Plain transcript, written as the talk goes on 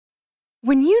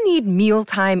When you need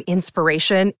mealtime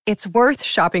inspiration, it's worth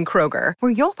shopping Kroger,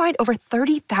 where you'll find over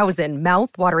 30,000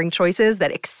 mouth-watering choices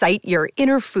that excite your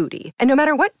inner foodie. And no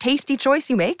matter what tasty choice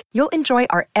you make, you'll enjoy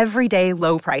our everyday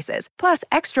low prices, plus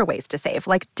extra ways to save,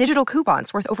 like digital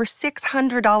coupons worth over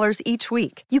 $600 each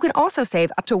week. You can also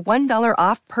save up to $1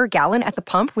 off per gallon at the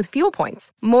pump with fuel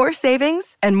points. More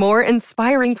savings and more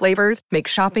inspiring flavors make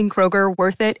shopping Kroger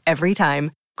worth it every time.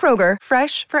 Kroger,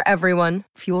 fresh for everyone.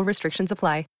 Fuel restrictions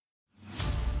apply.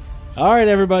 All right,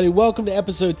 everybody, welcome to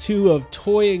episode 2 of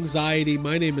Toy Anxiety.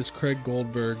 My name is Craig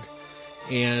Goldberg,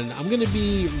 and I'm going to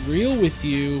be real with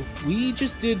you. We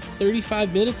just did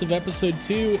 35 minutes of episode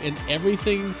 2, and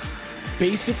everything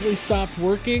basically stopped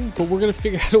working, but we're going to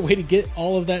figure out a way to get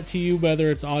all of that to you, whether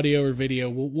it's audio or video.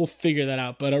 We'll figure that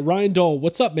out. But Ryan Dole,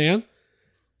 what's up, man?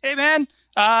 Hey, man.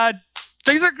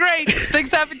 Things are great.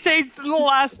 Things haven't changed in the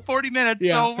last 40 minutes,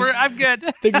 so I'm good.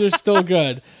 Things are still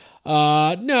good.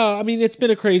 No, I mean, it's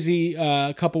been a crazy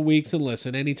couple weeks, and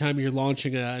listen, anytime you're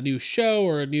launching a new show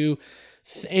or a new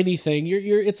anything,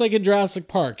 it's like in Jurassic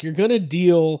Park. You're gonna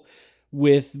deal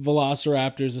with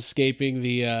velociraptors escaping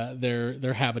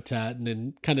their habitat and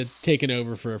then kind of taking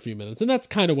over for a few minutes, and that's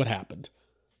kind of what happened.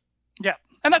 Yeah,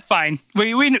 and that's fine.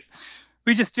 We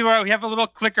just we have a little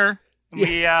clicker.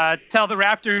 We tell the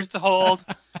raptors to hold,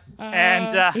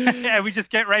 and we just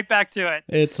get right back to it.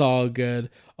 It's all good.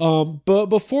 But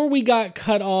before we got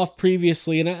cut off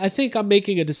previously, and I think I'm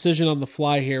making a decision on the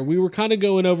fly here, we were kind of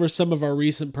going over some of our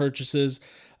recent purchases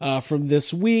from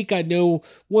this week. I know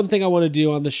one thing I want to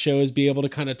do on the show is be able to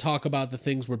kind of talk about the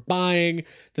things we're buying,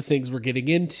 the things we're getting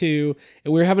into,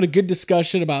 and we were having a good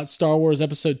discussion about Star Wars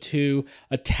Episode 2,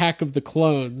 Attack of the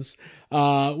Clones,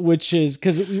 which is,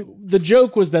 because the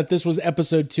joke was that this was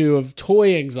Episode 2 of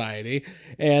Toy Anxiety,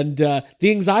 and the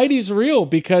anxiety is real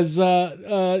because,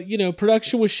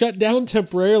 production was shut down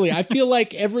temporarily. I feel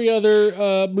like every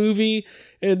other movie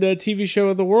and TV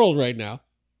show in the world right now.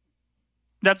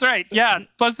 That's right. Yeah.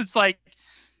 Plus, it's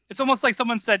almost like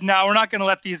someone said, "No, we're not going to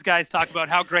let these guys talk about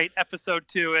how great Episode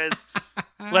 2 is.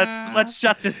 Let's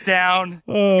shut this down.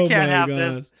 We can't have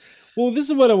this." Well, this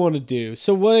is what I want to do.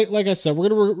 So, like I said, we're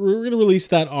gonna release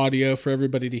that audio for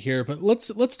everybody to hear. But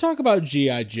let's talk about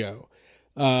G.I. Joe,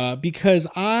 because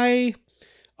I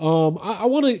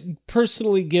want to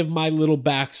personally give my little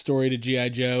backstory to G.I.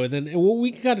 Joe, and then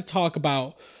we can kind of talk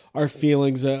about our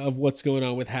feelings of what's going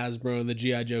on with Hasbro and the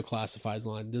G.I. Joe Classifieds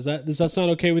line. Does that sound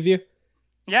okay with you?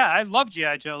 Yeah, I love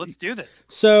G.I. Joe. Let's do this.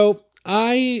 So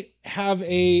I have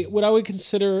what I would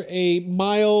consider a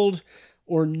mild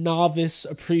or novice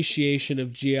appreciation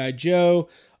of G.I. Joe.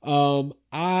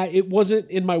 It wasn't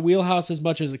in my wheelhouse as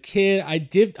much as a kid.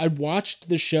 I watched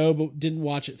the show, but didn't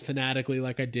watch it fanatically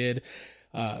like I did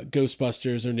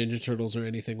Ghostbusters or Ninja Turtles or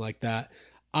anything like that.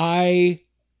 I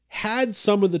had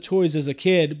some of the toys as a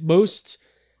kid. Most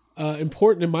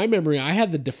important in my memory, I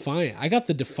had the Defiant. I got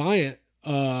the Defiant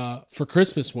for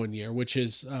Christmas one year, which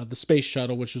is the Space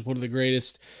Shuttle, which was one of the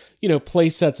greatest, play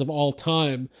sets of all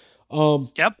time.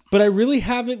 Yep. But I really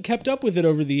haven't kept up with it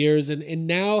over the years, and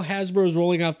now Hasbro is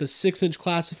rolling out the 6-inch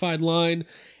classified line,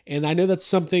 and I know that's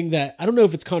something that I don't know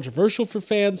if it's controversial for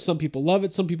fans. Some people love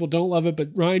it, some people don't love it.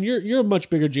 But Ryan, you're a much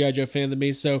bigger G.I. Joe fan than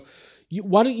me, so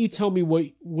why don't you tell me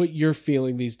what you're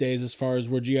feeling these days as far as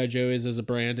where G.I. Joe is as a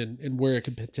brand and where it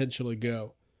could potentially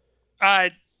go?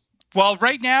 Well,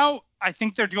 right now, I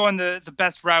think they're going the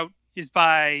best route is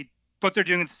by what they're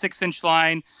doing with the 6-inch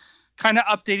line, kind of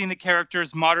updating the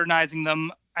characters, modernizing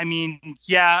them. I mean,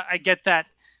 yeah, I get that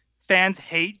fans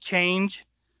hate change.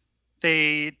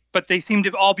 But they seem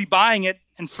to all be buying it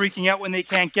and freaking out when they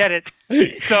can't get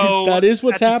it. So that is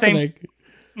what's happening.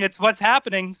 It's what's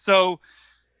happening. So,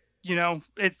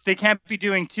 they can't be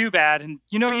doing too bad. And,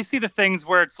 you see the things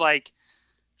where it's like,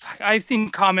 I've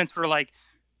seen comments where like,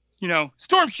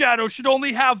 Storm Shadow should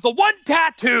only have the one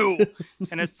tattoo.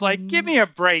 And it's like, give me a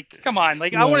break. Come on.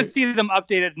 Like, right. I want to see them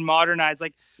updated and modernized.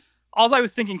 Like, all I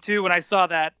was thinking too, when I saw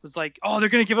that was like, oh, they're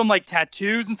going to give them like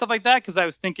tattoos and stuff like that. Cause I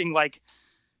was thinking like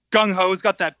Gung Ho's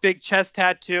got that big chest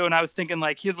tattoo. And I was thinking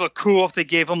like, he'd look cool if they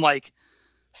gave him like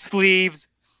sleeves,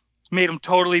 made him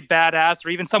totally badass,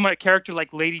 or even a character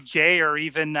like Lady J or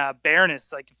even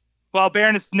Baroness. Like, well,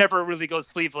 Baroness never really goes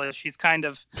sleeveless. She's kind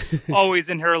of always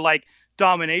in her like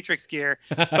dominatrix gear,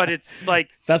 but it's like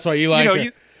that's why you like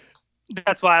her.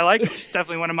 That's why I like her. She's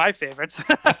definitely one of my favorites.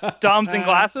 Doms and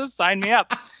glasses, sign me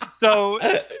up. So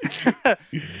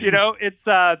it's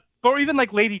or even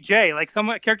like Lady J, like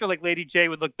a character like Lady J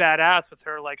would look badass with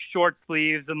her like short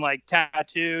sleeves and like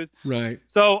tattoos. Right.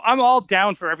 So I'm all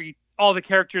down for all the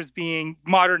characters being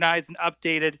modernized and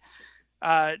updated.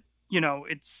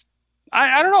 It's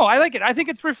I don't know. I like it. I think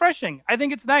it's refreshing. I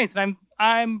think it's nice, and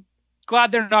I'm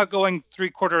glad they're not going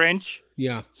 3/4 inch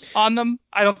on them.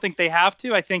 I don't think they have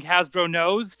to. I think Hasbro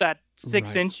knows that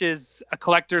 6 inch is a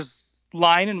collector's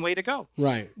line and way to go.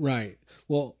 Right.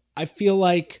 Well, I feel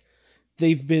like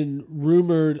they've been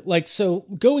rumored, like, so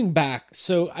going back,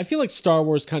 so I feel like Star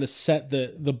Wars kind of set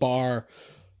the bar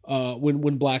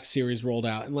when Black Series rolled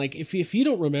out. And like, if you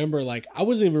don't remember, like, I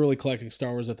wasn't even really collecting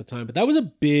Star Wars at the time, but that was a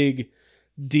big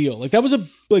deal. Like, that was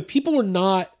people were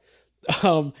not,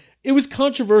 it was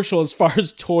controversial as far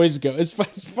as toys go. As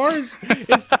far as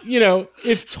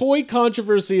if toy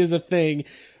controversy is a thing,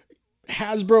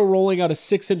 Hasbro rolling out a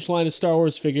 6-inch line of Star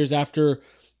Wars figures after,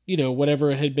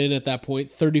 whatever it had been at that point,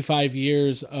 35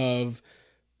 years of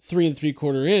 3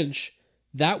 3/4 inch,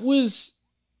 that was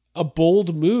a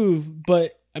bold move.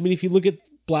 But I mean, if you look at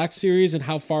Black Series and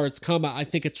how far it's come, I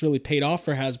think it's really paid off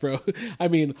for Hasbro. I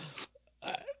mean,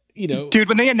 dude,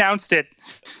 when they announced it,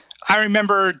 I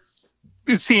remember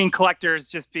seeing collectors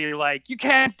just be like, you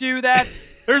can't do that.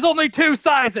 There's only 2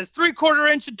 sizes,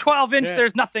 3/4 inch and 12 inch. Yeah.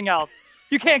 There's nothing else.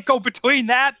 You can't go between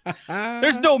that.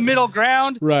 There's no middle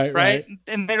ground. Right.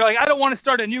 And they're like, I don't want to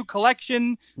start a new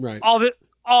collection. Right.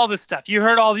 All this stuff. You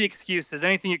heard all the excuses,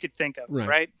 anything you could think of.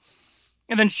 Right.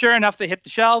 And then sure enough, they hit the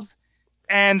shelves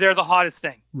and they're the hottest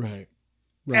thing. Right.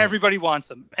 Everybody wants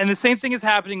them. And the same thing is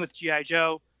happening with G.I.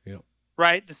 Joe. Yeah.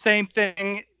 Right. The same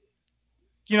thing,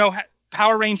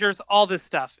 Power Rangers, all this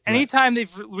stuff. Anytime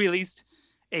they've released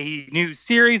a new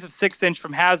series of 6-inch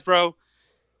from Hasbro,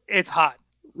 it's hot.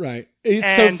 Right.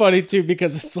 It's so funny too,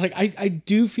 because it's like, I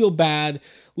do feel bad.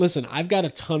 Listen, I've got a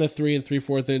ton of 3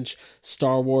 3/4 inch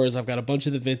Star Wars. I've got a bunch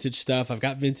of the vintage stuff. I've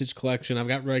got vintage collection. I've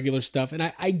got regular stuff, and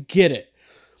I get it.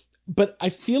 But I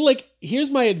feel like, here's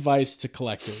my advice to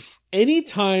collectors.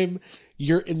 Anytime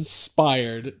you're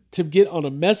inspired to get on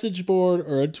a message board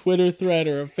or a Twitter thread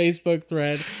or a Facebook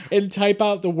thread and type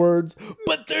out the words,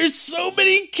 but there's so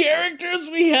many characters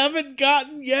we haven't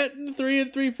gotten yet in 3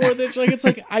 3/4 inch. Like, it's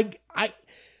like,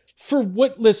 for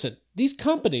what? Listen, these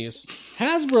companies,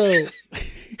 Hasbro,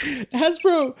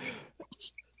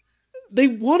 they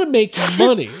want to make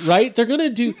money, right? They're going to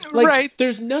do, like,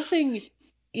 there's nothing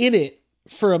in it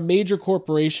for a major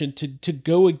corporation to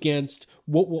go against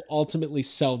what will ultimately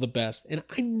sell the best. And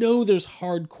I know there's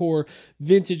hardcore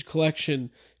vintage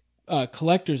collection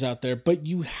collectors out there, but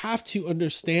you have to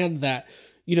understand that,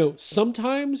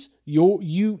 sometimes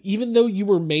you even though you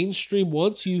were mainstream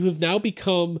once, you have now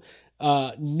become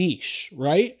niche,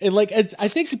 right? And like, I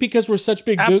think because we're such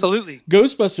big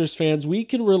Ghostbusters fans, we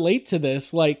can relate to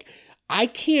this. Like, I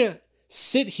can't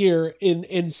sit here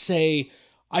and say,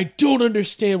 I don't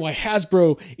understand why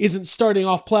Hasbro isn't starting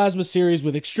off Plasma Series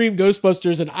with Extreme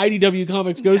Ghostbusters and IDW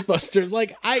Comics Ghostbusters.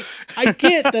 Like, I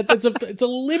get that it's a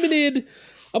limited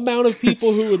amount of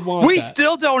people who would want We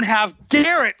still don't have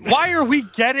Garrett. Why are we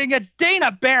getting a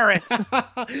Dana Barrett?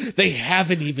 They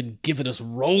haven't even given us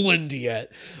Roland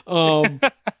yet. So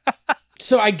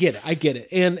I get it.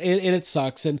 And it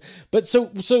sucks. But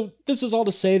so this is all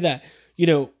to say that,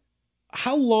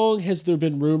 how long has there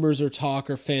been rumors or talk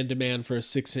or fan demand for a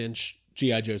 6-inch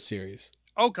G.I. Joe series?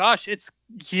 Oh gosh, it's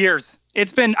years.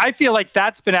 I feel like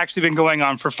that's been going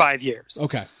on for 5 years.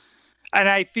 Okay. And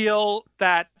I feel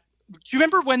that, do you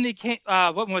remember when they came,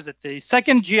 what was it? The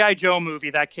second G.I. Joe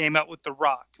movie that came out with The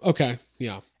Rock. Okay.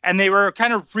 Yeah. And they were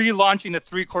kind of relaunching the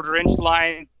 3/4 inch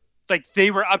line. Like,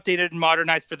 they were updated and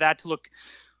modernized for that to look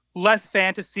less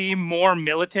fantasy, more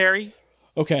military.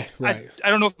 Okay, right. I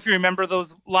don't know if you remember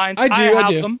those lines. I do.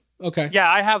 I have them. Okay.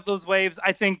 Yeah, I have those waves.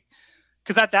 I think,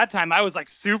 because at that time I was like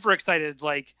super excited.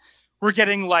 Like, we're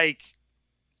getting like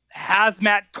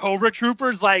hazmat Cobra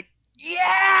troopers. Like,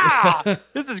 yeah,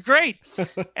 this is great.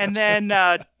 And then,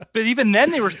 but even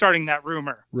then they were starting that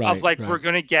rumor of like, we're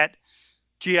going to get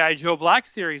G.I. Joe Black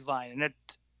Series line. And it,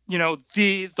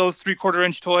 those 3/4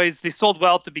 inch toys, they sold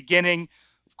well at the beginning.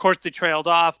 Of course, they trailed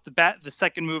off. The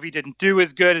second movie didn't do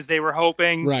as good as they were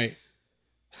hoping. Right.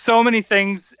 So many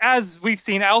things, as we've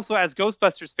seen also as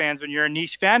Ghostbusters fans, when you're a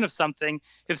niche fan of something,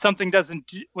 if something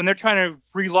when they're trying to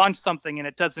relaunch something and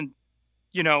it doesn't,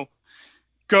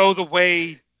 go the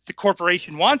way the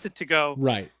corporation wants it to go,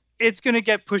 right, it's going to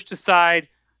get pushed aside,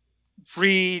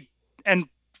 rethought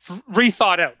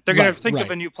out. They're going to think of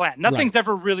a new plan. Nothing's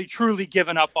ever really truly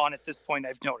given up on at this point,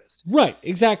 I've noticed. Right,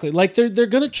 exactly. Like, they're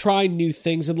going to try new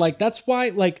things, and like, that's why,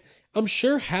 like, I'm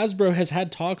sure Hasbro has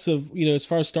had talks of, as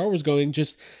far as Star Wars going,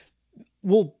 just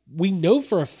well, we know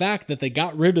for a fact that they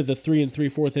got rid of the 3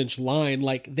 3/4 inch line.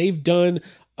 Like they've done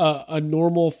a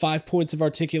normal 5 points of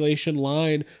articulation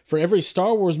line for every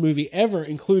Star Wars movie ever,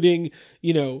 including,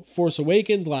 Force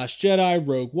Awakens, Last Jedi,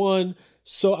 Rogue One.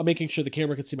 So I'm making sure the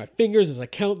camera can see my fingers as I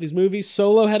count these movies.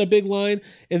 Solo had a big line,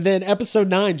 and then Episode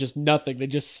 9, just nothing. They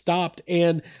just stopped.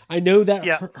 And I know that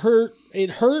hurt. It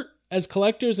hurt as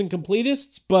collectors and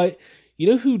completists, but you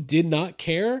know who did not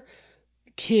care?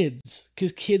 Kids,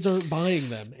 because kids aren't buying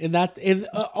them, and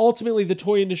ultimately the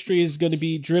toy industry is going to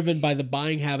be driven by the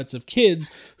buying habits of kids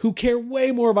who care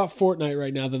way more about Fortnite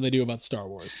right now than they do about Star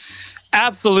Wars.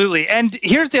 Absolutely. And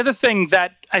here's the other thing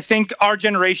that I think our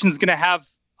generation is going to have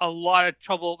a lot of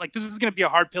trouble. Like, this is going to be a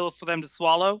hard pill for them to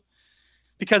swallow,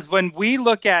 because when we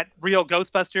look at real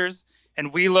Ghostbusters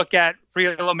and we look at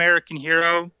real American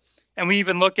Hero, and we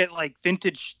even look at like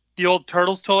vintage, the old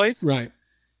Turtles toys, right?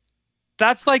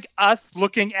 That's like us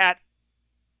looking at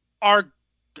our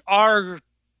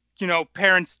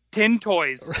parents' tin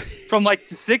toys from like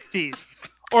the 60s,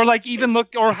 or like even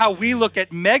or how we look at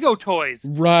Mego toys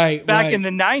back in the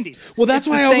 90s. Well, that's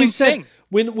why I always said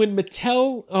when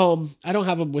Mattel, I don't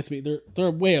have them with me.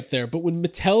 They're way up there. But when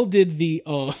Mattel did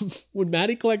when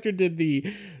Matty Collector did the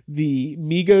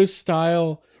Mego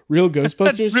style real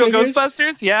Ghostbusters figures,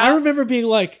 Ghostbusters, yeah. I remember being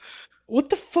like, what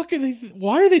the fuck are they?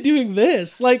 Why are they doing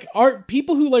this? Like, are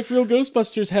people who like real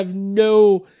Ghostbusters have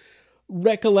no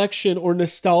recollection or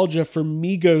nostalgia for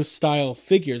Mego style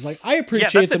figers? Like, I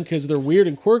appreciate them because they're weird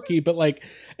and quirky, but like,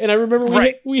 and I remember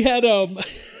we had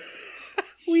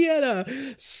we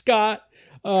had Scott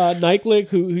Nyclick,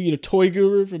 who toy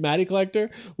guru for Matty Collector.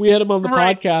 We had him on the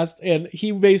podcast, and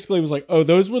he basically was like, "Oh,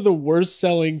 those were the worst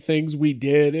selling things we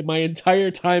did in my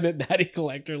entire time at Matty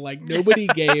Collector. Like, nobody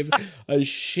gave a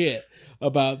shit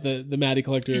about the Matty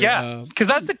Collector." Yeah, because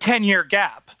that's a 10-year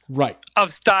gap, right,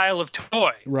 of style of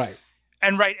toy, right,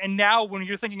 and now when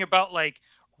you're thinking about like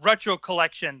retro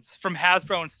collections from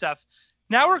Hasbro and stuff,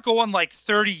 now we're going like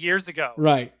 30 years ago,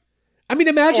 right? I mean,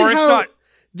 imagine how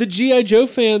the G.I. Joe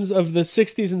fans of the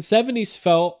 60s and 70s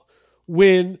felt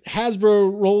when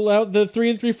Hasbro rolled out the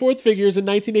 3 3/4 figures in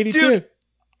 1982. Dude,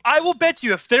 I will bet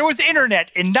you if there was internet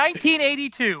in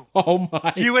 1982,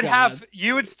 you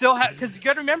would still have, because you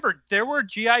got to remember, there were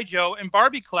G.I. Joe and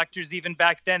Barbie collectors even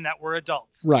back then that were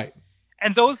adults. Right.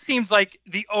 And those seemed like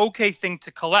the okay thing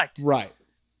to collect. Right.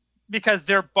 Because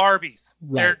they're Barbies.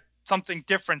 Right. They're something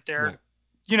different. They're,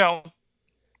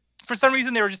 for some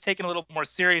reason they were just taken a little more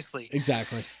seriously.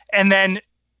 Exactly. And then,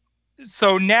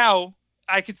 so now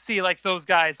I could see like those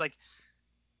guys, like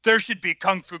there should be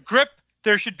Kung Fu Grip.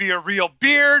 There should be a real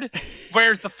beard.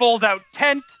 Where's the fold-out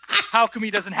tent? How come he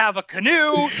doesn't have a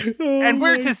canoe? And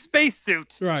where's his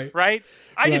spacesuit? Right. Right?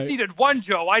 I just needed one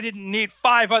Joe. I didn't need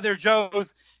 5 other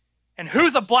Joes. And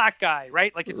who's a black guy?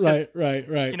 Right? Like, it's just,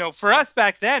 right. For us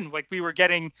back then, like we were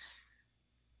getting,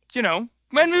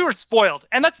 when we were spoiled.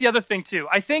 And that's the other thing too.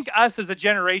 I think us as a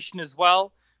generation as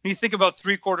well, when you think about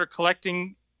 3/4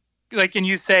 collecting, like, and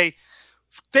you say,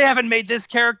 they haven't made this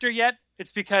character yet,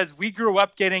 it's because we grew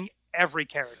up getting every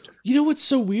character. You know what's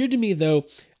so weird to me though?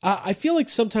 I feel like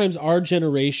sometimes our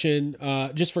generation,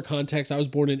 just for context, I was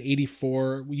born in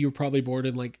 84. You were probably born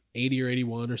in like 80 or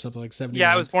 81 or something, like 70.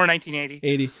 Yeah, I was born in 1980.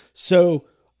 80. So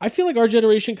I feel like our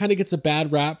generation kind of gets a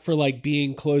bad rap for like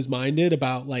being closed-minded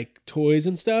about like toys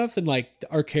and stuff and like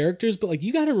our characters. But like,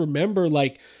 you got to remember,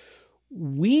 like,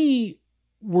 we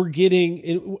were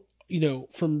getting,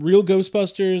 from real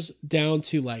Ghostbusters down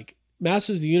to like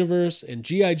Masters of the Universe and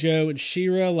G.I. Joe and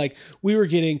She-Ra, like we were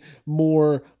getting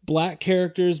more black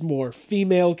characters, more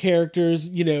female characters,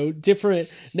 different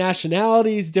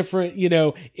nationalities, different,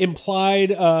 implied,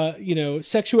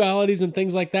 sexualities and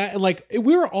things like that. And like,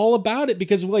 we were all about it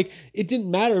because like, it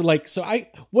didn't matter. Like, so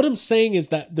what I'm saying is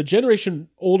that the generation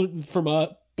older from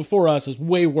before us is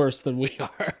way worse than we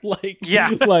are. Like, yeah,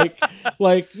 and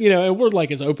we're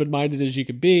like as open-minded as you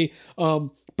could be.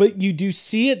 But you do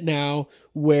see it now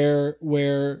where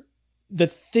the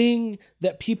thing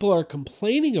that people are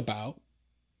complaining about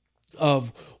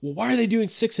of, well, why are they doing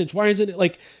 6-inch? Why isn't it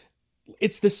like,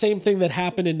 it's the same thing that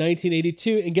happened in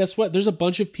 1982. And guess what? There's a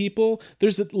bunch of people,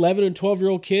 there's 11 and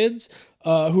 12-year-old kids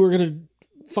who are going to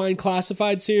find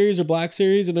Classified series or Black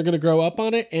series, and they're going to grow up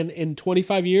on it. And in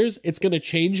 25 years, it's going to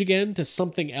change again to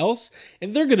something else,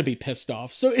 and they're going to be pissed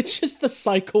off. So it's just the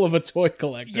cycle of a toy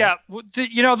collector. Yeah.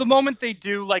 The moment they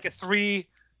do like a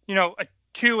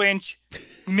 2-inch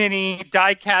mini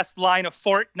die-cast line of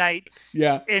Fortnite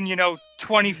in,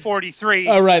 2043.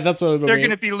 Oh, right. That's what they're going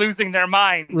to be losing their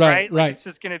minds, right? Right. It's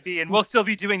just going to be, and we'll still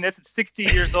be doing this at 60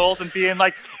 years old and being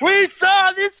like, we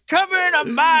saw this coming a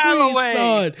mile away.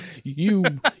 Saw it.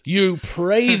 You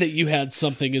pray that you had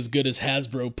something as good as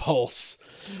Hasbro Pulse.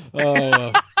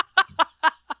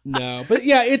 No, but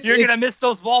yeah, you're going to miss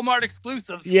those Walmart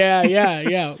exclusives.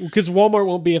 Yeah. Because Walmart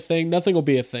won't be a thing. Nothing will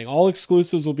be a thing. All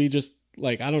exclusives will be just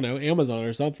like, I don't know, Amazon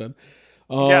or something.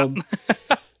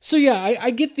 So yeah,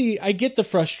 I get the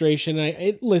frustration.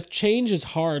 Change is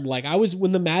hard. Like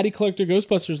when the Matty Collector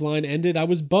Ghostbusters line ended, I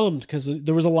was bummed because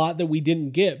there was a lot that we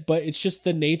didn't get, but it's just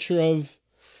the nature of,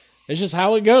 it's just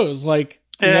how it goes. Like,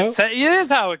 it is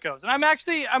how it goes. And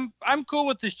I'm cool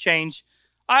with this change.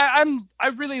 I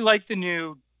really like the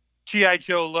new G.I.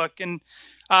 Joe look, and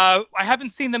I haven't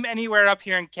seen them anywhere up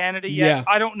here in Canada yet. Yeah.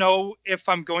 I don't know if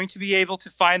I'm going to be able to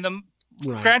find them.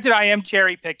 Right. Granted, I am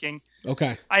cherry picking.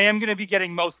 Okay. I am going to be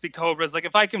getting mostly Cobras. Like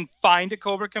if I can find a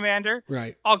Cobra Commander,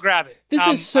 right, I'll grab it. This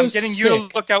is so I'm getting sick. you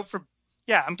to look out for.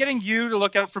 Yeah, I'm getting you to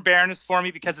look out for Baroness for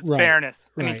me because it's Baroness.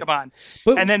 I mean, come on.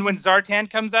 But, and then when Zartan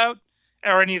comes out,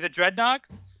 or any of the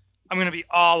Dreadnoks, I'm going to be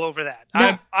all over that.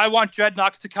 No. I want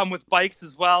Dreadnoks to come with bikes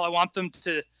as well. I want them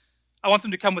to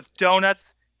come with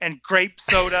donuts and grape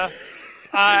soda.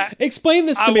 Explain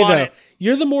this to me though.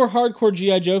 You're the more hardcore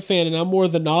G.I. Joe fan, and I'm more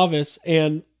the novice,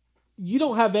 and you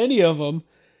don't have any of them.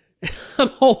 I'm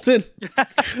holding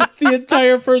the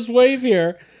entire first wave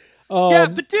here. Yeah,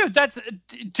 but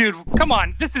dude, come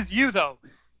on. This is you though.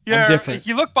 I'm different.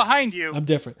 You look behind you. I'm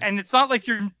different. And it's not like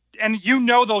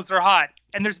those are hot.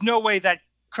 And there's no way that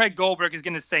Craig Goldberg is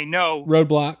going to say no.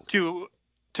 Roadblock. To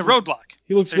Roadblock.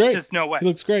 He looks great. There's just no way. He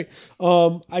looks great.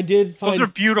 I did find... Those are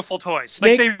beautiful toys.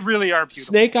 They really are beautiful.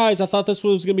 Snake Eyes, I thought this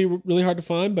was going to be really hard to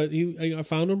find, but I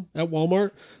found them at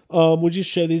Walmart. Would you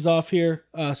show these off here?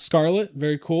 Scarlet,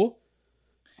 very cool.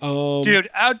 Dude,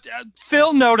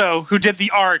 Phil Noto, who did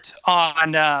the art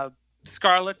on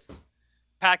Scarlet's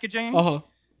packaging,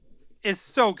 is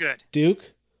so good.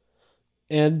 Duke.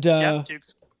 And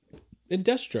Duke's. And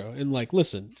Destro. And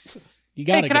listen, you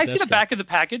got to can I see the back of the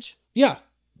package? Yeah.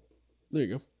 There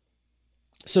you go.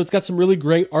 So it's got some really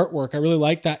great artwork. I really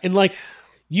like that. And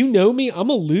me, I'm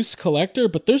a loose collector,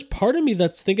 but there's part of me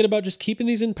that's thinking about just keeping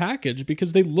these in package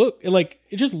because they look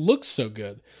it just looks so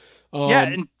good.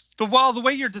 And the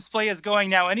way your display is going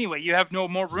now anyway, you have no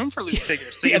more room for loose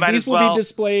figures. So you might these as well will be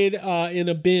displayed in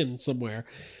a bin somewhere.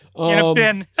 In a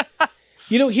bin.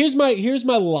 Here's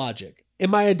my logic.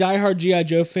 Am I a diehard G.I.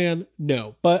 Joe fan?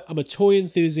 No, but I'm a toy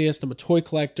enthusiast. I'm a toy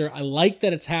collector. I like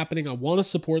that it's happening. I want to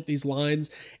support these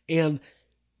lines. And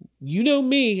you know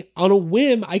me, on a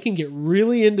whim, I can get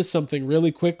really into something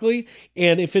really quickly.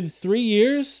 And if in 3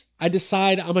 years I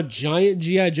decide I'm a giant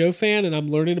G.I. Joe fan and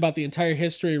I'm learning about the entire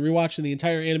history and rewatching the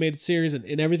entire animated series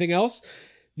and everything else,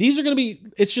 these are going to be,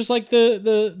 it's just like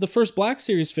the first Black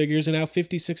Series figures are now $50,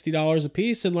 $60 a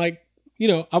piece. And I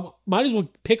might as well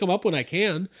pick them up when I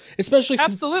can, especially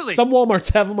since some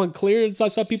Walmarts have them on clearance. I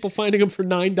saw people finding them for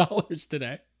 $9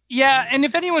 today. Yeah, and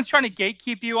if anyone's trying to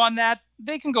gatekeep you on that,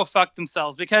 they can go fuck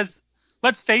themselves because,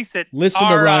 let's face it. Listen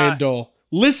to Ryan Dole.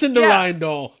 Listen to Ryan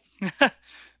Dole.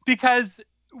 Because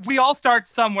we all start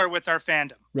somewhere with our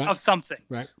fandom of something.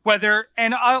 Right.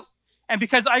 And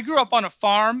because I grew up on a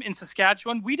farm in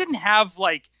Saskatchewan, we didn't have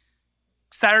I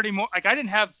didn't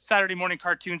have Saturday morning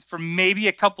cartoons for maybe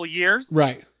a couple years.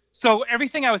 Right. So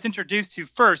everything I was introduced to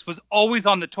first was always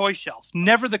on the toy shelf,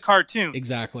 never the cartoon.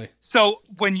 Exactly. So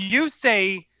when you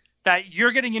say that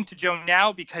you're getting into Joe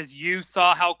now because you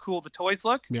saw how cool the toys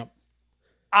look, yep,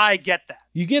 I get that.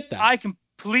 You get that. I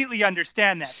completely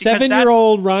understand that.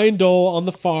 7-year-old Ryan Dole on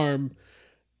the farm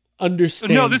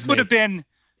understands. No, this would have been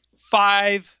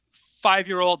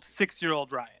 5-year-old,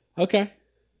 6-year-old Ryan. Okay.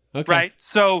 Right.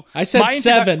 So I said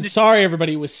 7. Sorry,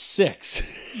 everybody. It was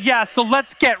 6. Yeah. So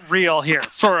let's get real here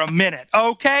for a minute.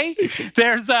 Okay.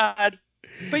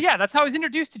 But yeah, that's how I was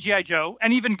introduced to G.I. Joe,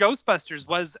 and even Ghostbusters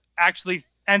was actually,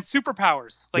 and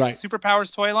Superpowers,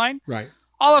 Superpowers toy line. Right.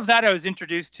 All of that I was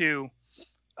introduced to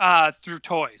through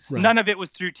toys. Right. None of it was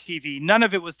through TV. None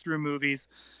of it was through movies.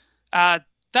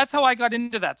 That's how I got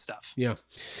into that stuff. Yeah.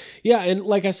 Yeah. And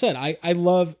like I said, I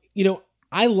love,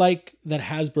 I like that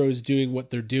Hasbro's doing what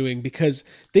they're doing because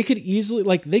they could easily,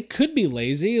 they could be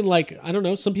lazy. And I don't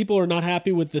know, some people are not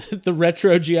happy with the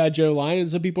retro G.I. Joe line. And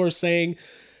some people are saying,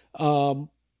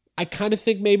 I kind of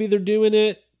think maybe they're doing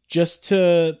it just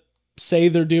to say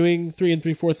they're doing 3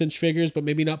 3/4 inch figures, but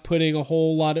maybe not putting a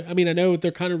whole lot of, I know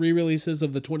they're kind of re-releases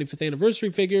of the 25th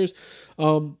anniversary figures.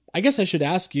 I guess I should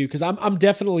ask you, cause I'm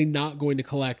definitely not going to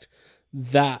collect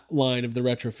that line of the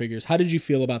retro figures. How did you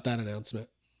feel about that announcement?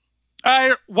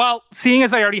 Well, seeing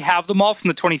as I already have them all from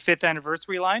the 25th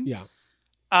anniversary line, Yeah.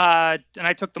 And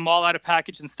I took them all out of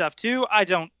package and stuff too. I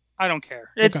don't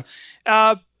care. It's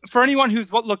for anyone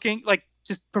who's looking, like,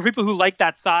 just for people who like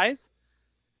that size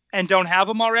and don't have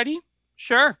them already,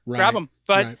 sure, grab them.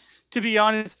 But to be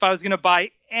honest, if I was going to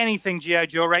buy anything G.I.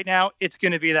 Joe right now, it's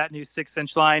going to be that new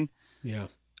 6-inch line. Yeah.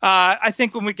 I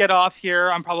think when we get off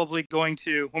here, I'm probably going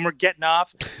to, when we're getting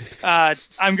off,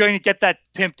 I'm going to get that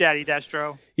Pimp Daddy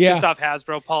Destro just off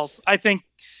Hasbro Pulse. I think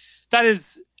that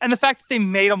is, and the fact that they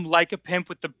made him like a pimp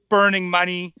with the burning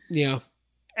money and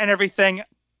everything.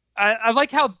 I like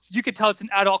how you could tell it's an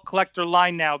adult collector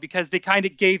line now because they kind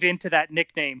of gave into that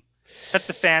nickname that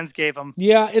the fans gave him.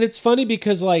 Yeah, and it's funny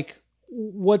because, like,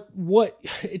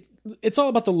 it's all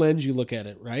about the lens you look at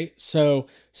it, right? So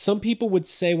some people would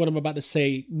say what I'm about to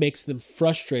say makes them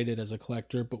frustrated as a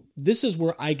collector, but this is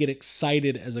where I get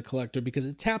excited as a collector because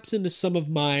it taps into some of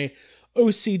my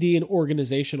OCD and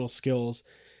organizational skills.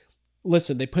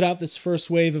 Listen, they put out this first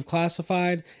wave of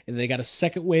classified and they got a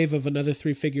second wave of another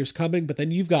 3 figures coming, but then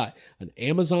you've got an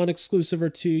Amazon exclusive or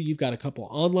 2. You've got a couple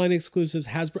online exclusives,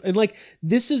 Hasbro. And like,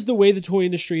 this is the way the toy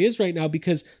industry is right now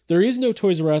because there is no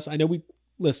Toys R Us. I know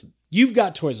listen, you've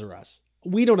got Toys R Us.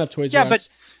 We don't have Toys R Us. Yeah,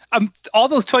 but all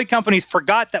those toy companies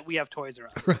forgot that we have Toys R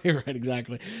Us. Right,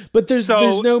 exactly. But there's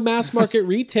no mass market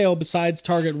retail besides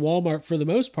Target and Walmart for the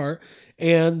most part.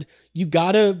 And you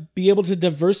got to be able to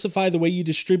diversify the way you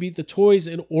distribute the toys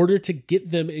in order to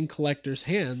get them in collectors'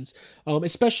 hands,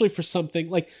 especially for something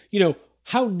like,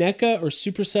 how NECA or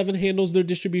Super 7 handles their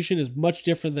distribution is much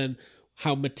different than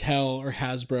how Mattel or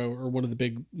Hasbro or one of the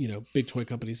big toy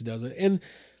companies does it. And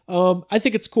I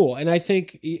think it's cool. And I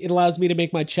think it allows me to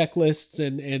make my checklists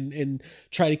and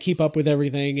try to keep up with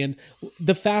everything. And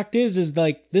the fact is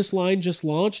like this line just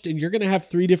launched and you're going to have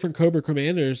 3 different Cobra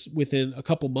Commanders within a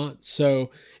couple months.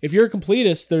 So if you're a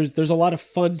completist, there's a lot of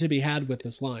fun to be had with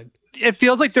this line. It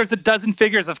feels like there's a dozen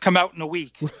figures have come out in a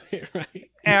week,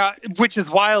 right. Which is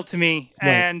wild to me.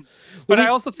 Right. But I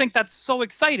also think that's so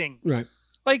exciting. Right.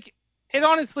 Like, it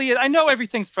honestly, I know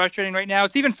everything's frustrating right now.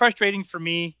 It's even frustrating for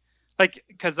me. Like,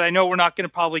 because I know we're not going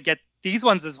to probably get these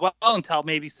ones as well until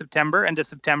maybe end of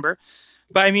September.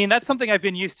 But I mean, that's something I've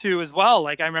been used to as well.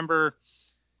 Like, I remember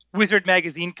Wizard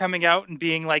Magazine coming out and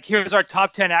being like, here's our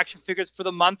top 10 action figures for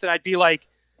the month. And I'd be like,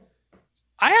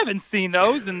 I haven't seen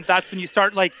those. And that's when you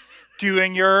start like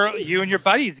doing you and your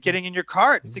buddies getting in your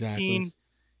car at 16,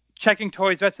 checking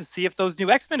Toys R Us to see if those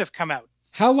new X-Men have come out.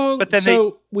 How long? But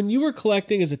then when you were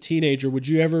collecting as a teenager, would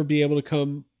you ever be able to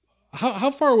come? How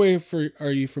far away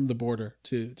are you from the border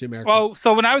to America? Well,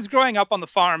 so when I was growing up on the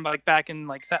farm, like back in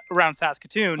like around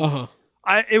Saskatoon,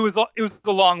 it was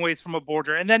a long ways from a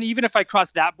border. And then even if I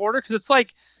crossed that border, because it's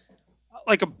like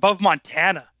above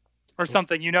Montana or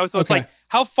something, so it's like,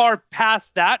 how far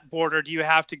past that border do you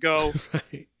have to go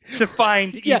to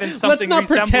find even something let's not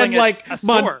pretend like a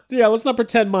store? Let's not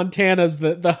pretend Montana's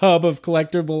the hub of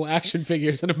collectible action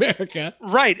figures in America.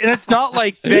 Right. And it's not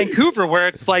like Vancouver where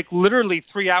it's like literally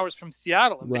 3 hours from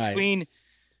Seattle. Right. Between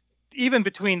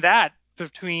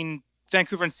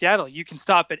Vancouver and Seattle, you can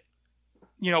stop at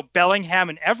Bellingham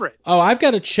and Everett. Oh, I've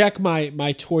got to check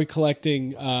my toy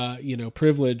collecting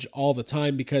privilege all the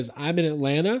time because I'm in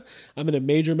Atlanta. I'm in a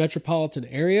major metropolitan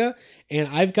area and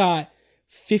I've got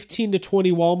 15 to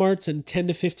 20 Walmarts and 10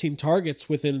 to 15 Targets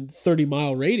within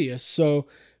 30-mile radius. So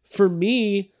for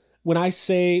me, when I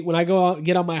go out and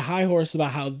get on my high horse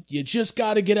about how you just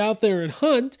got to get out there and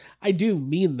hunt, I do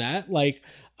mean that. Like,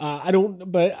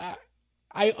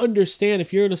 I understand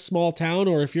if you're in a small town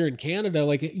or if you're in Canada,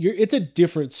 like it's a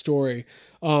different story.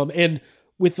 And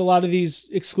with a lot of these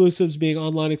exclusives being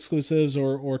online exclusives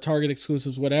or Target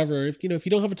exclusives, whatever, if you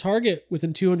don't have a Target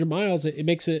within 200 miles, it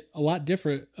makes it a lot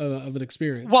different of an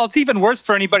experience. Well, it's even worse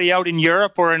for anybody out in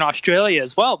Europe or in Australia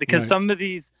as well, because some of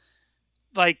these,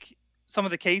 like some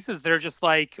of the cases, they're just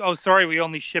like, oh, sorry, we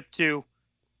only ship to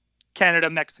Canada,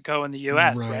 Mexico, and the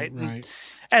US, right?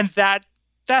 And that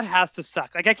has to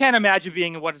suck. Like, I can't imagine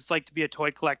being what it's like to be a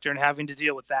toy collector and having to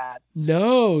deal with that.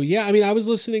 No, yeah. I mean, I was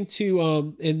listening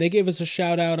to, and they gave us a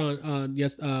shout out on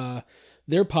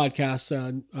their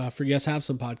podcast for Yes Have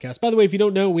Some Podcast. By the way, if you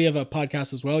don't know, we have a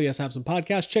podcast as well. Yes Have Some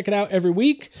Podcast. Check it out every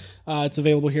week. It's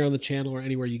available here on the channel or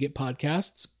anywhere you get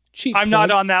podcasts. Cheap. I'm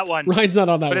not on that one. Ryan's not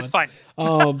on that one. But it's fine.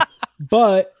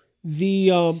 But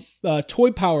the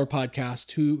Toy Power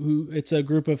podcast, who it's a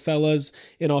group of fellas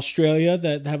in Australia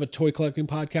that have a toy collecting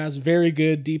podcast. Very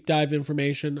good deep dive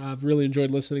information. I've really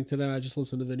enjoyed listening to them. I just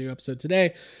listened to the new episode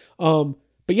today. But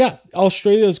yeah,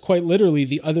 Australia is quite literally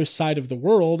the other side of the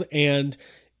world, and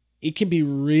it can be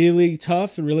really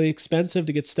tough and really expensive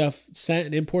to get stuff sent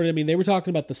and imported. I mean, they were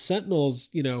talking about the Sentinels,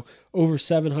 over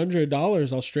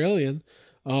 $700 Australian.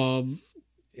 And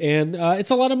it's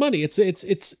a lot of money.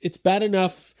 It's bad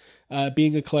enough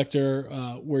being a collector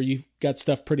where you've got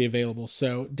stuff pretty available.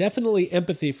 So definitely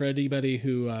empathy for anybody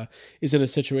who is in a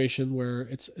situation where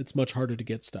it's much harder to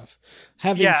get stuff.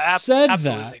 Having said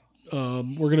absolutely.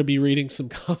 that, we're going to be reading some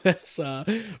comments. We're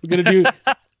going to do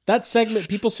that segment.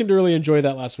 People seem to really enjoy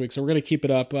that last week, so we're going to keep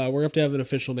it up. We're going to have to have an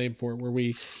official name for it where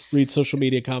we read social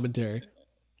media commentary.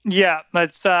 Yeah,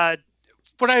 that's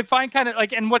what I find kind of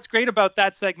like, and what's great about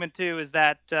that segment too is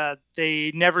that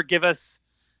they never give us.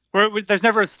 There's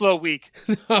never a slow week.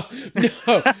 No.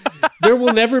 There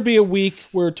will never be a week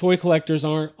where toy collectors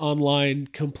aren't online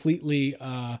completely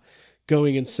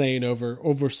going insane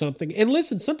over something. And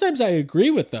listen, sometimes I agree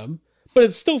with them, but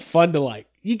it's still fun to like.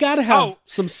 You got to have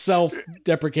some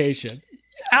self-deprecation.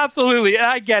 Absolutely.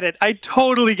 I get it. I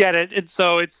totally get it. And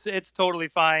so it's totally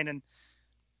fine.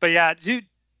 But yeah, dude,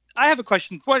 I have a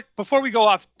question. Before we go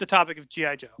off the topic of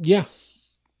G.I. Joe. Yeah.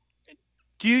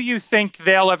 Do you think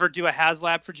they'll ever do a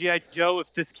HasLab for G.I. Joe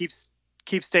if this keeps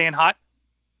staying hot?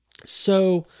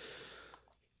 So,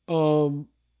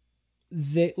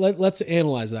 let's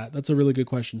analyze that. That's a really good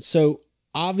question. So,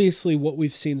 obviously, what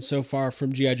we've seen so far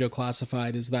from G.I. Joe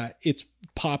Classified is that it's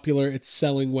popular, it's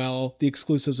selling well, the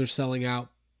exclusives are selling out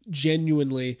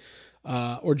genuinely,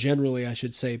 or generally, I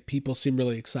should say. People seem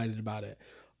really excited about it.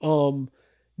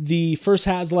 The first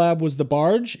HasLab was the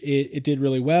Barge. It did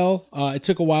really well. It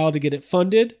took a while to get it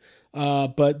funded,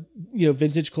 but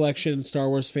Vintage Collection and Star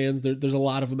Wars fans, there's a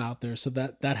lot of them out there, so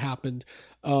that happened.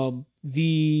 What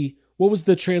was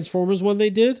the Transformers one they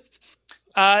did?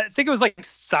 I think it was like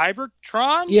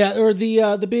Cybertron. Yeah, or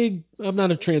the big. I'm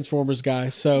not a Transformers guy,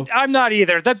 so I'm not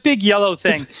either. That big yellow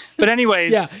thing. But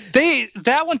anyways, yeah,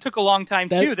 that one took a long time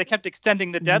too. They kept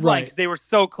extending the deadline because they were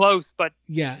so close. But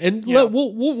yeah, and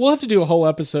we'll have to do a whole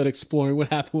episode exploring what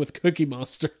happened with Cookie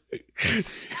Monster.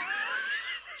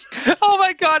 Oh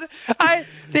my God,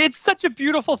 it's such a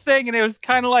beautiful thing, and it was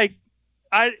kind of like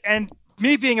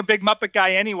me being a big Muppet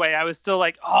guy anyway. I was still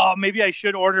like, oh, maybe I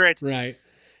should order it. Right.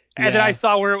 And then I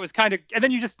saw where it was kind of, and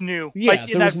then you just knew. Yeah, like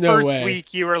in that first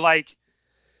week, you were like,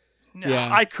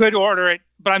 I could order it,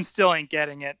 but I'm still ain't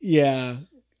getting it. Yeah,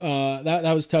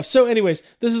 that was tough. So, anyways,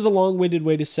 this is a long-winded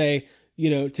way to say,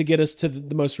 to get us to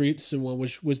the most recent one,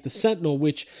 which was the Sentinel,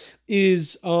 which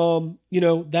is,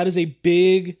 that is a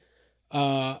big,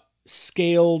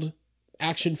 scaled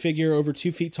action figure over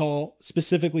 2 feet tall,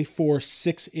 specifically for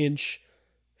 6-inch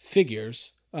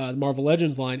figures, the Marvel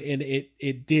Legends line, and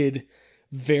it did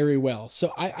very well.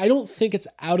 So I don't think it's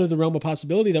out of the realm of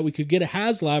possibility that we could get a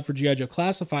HasLab for G.I. Joe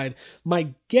Classified. My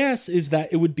guess is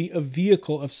that it would be a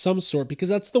vehicle of some sort, because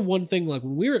that's the one thing, like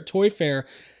when we were at Toy Fair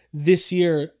this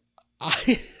year, when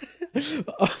we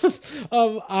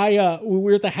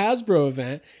were at the Hasbro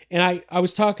event, and I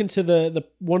was talking to the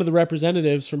one of the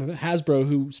representatives from Hasbro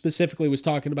who specifically was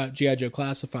talking about G.I. Joe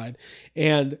Classified,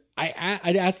 and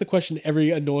I'd ask the question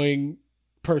every annoying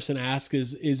person asks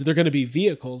is there going to be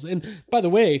vehicles? And by the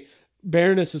way,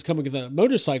 Baroness is coming with a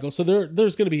motorcycle, so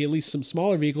there's going to be at least some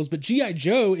smaller vehicles, but G.I.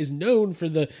 Joe is known for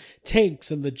the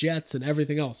tanks and the jets and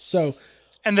everything else. So,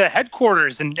 and the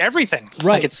headquarters and everything.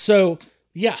 Right. Like so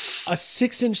yeah, a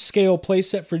 6-inch scale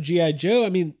playset for G.I. Joe. I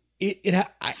mean,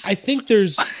 I think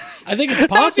it's possible.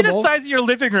 That would be the size of your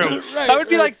living room. Right, that would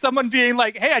be like someone being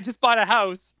like, hey, I just bought a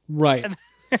house. Right.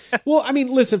 Well, I mean,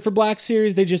 listen, for Black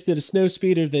Series, they just did a snow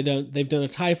speeder. They've done a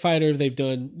TIE fighter. They've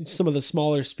done some of the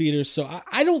smaller speeders. So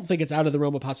I don't think it's out of the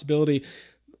realm of possibility.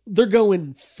 They're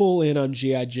going full in on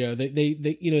G.I. Joe.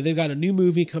 They've got a new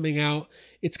movie coming out.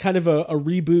 It's kind of a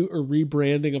reboot or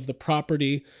rebranding of the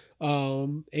property.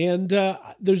 And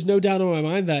there's no doubt in my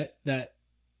mind that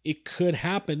it could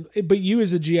happen. But you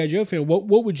as a G.I. Joe fan,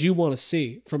 what would you want to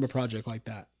see from a project like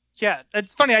that? Yeah,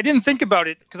 it's funny. I didn't think about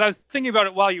it because I was thinking about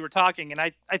it while you were talking, and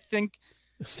I think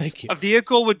thank you. A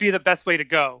vehicle would be the best way to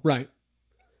go. Right.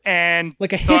 And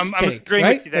like a HISS tank, I'm agreeing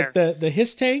right? with you there. Like the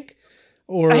HISS tank,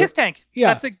 or a HISS tank.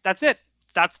 Yeah, that's it.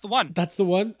 That's the one. That's the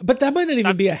one. But that might not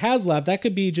even be a HasLab. That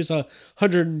could be just a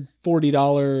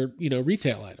 $140,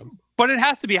 retail item. But it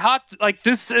has to be hot. Like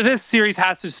this series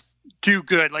has to do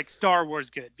good, like Star Wars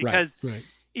good, because right.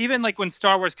 Even like when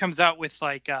Star Wars comes out with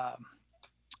like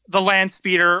the Land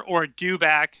Speeder or a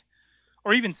Dewback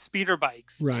or even speeder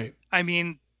bikes. Right. I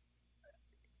mean,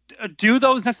 do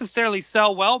those necessarily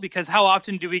sell well? Because how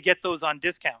often do we get those on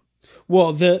discount?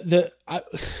 Well,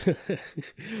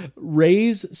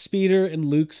 Rey's speeder and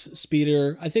Luke's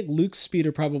speeder, I think Luke's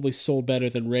speeder probably sold better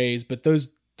than Rey's, but those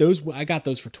I got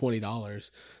those for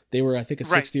 $20. They were, I think, a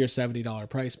 $60 or $70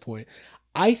 price point.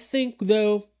 I think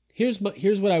though, here's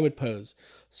what I would pose.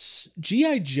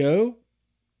 G.I. Joe,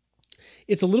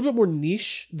 it's a little bit more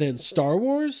niche than Star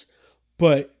Wars,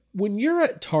 but when you're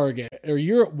at Target or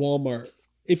you're at Walmart,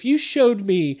 if you showed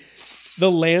me the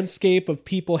landscape of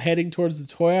people heading towards the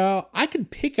toy aisle, I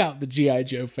could pick out the G.I.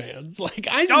 Joe fans. Like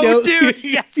I know, dude,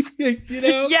 yes, you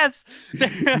know, yes,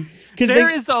 because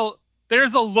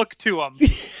there's a look to them.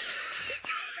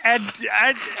 And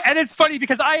it's funny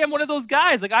because I am one of those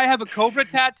guys. Like I have a Cobra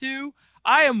tattoo.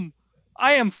 I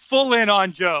am full in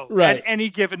on Joe at any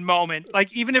given moment.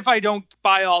 Like even if I don't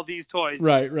buy all these toys,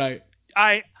 right.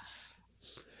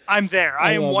 I'm there.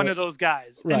 I am one of those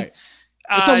guys. Right.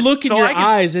 And, it's a look in your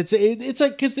eyes. It's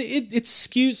like because it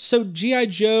skews. So G.I.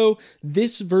 Joe,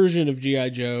 this version of G.I.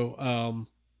 Joe,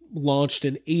 launched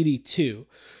in 82.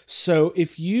 So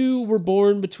if you were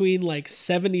born between like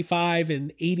 75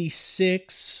 and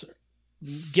 86,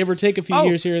 give or take a few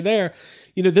years here or there,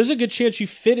 you know, there's a good chance you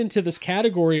fit into this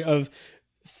category of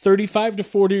 35 to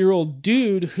 40-year-old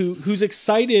dude who's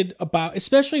excited about,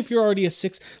 especially if you're already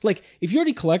if you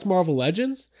already collect Marvel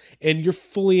Legends and you're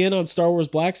fully in on Star Wars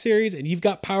Black Series and you've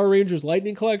got Power Rangers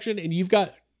Lightning Collection and you've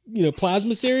got, you know,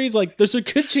 Plasma Series, like there's a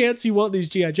good chance you want these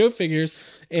G.I. Joe figures.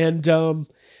 And I'm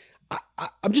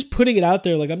just putting it out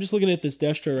there. Like I'm just looking at this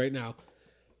Destro right now.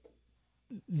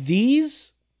 They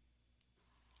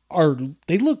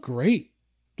look great.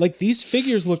 Like these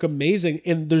figures look amazing,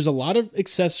 and there's a lot of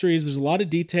accessories, there's a lot of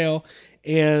detail,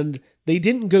 and they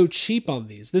didn't go cheap on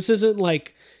these. This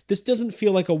doesn't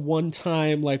feel like a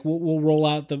one-time, like we'll roll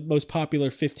out the most popular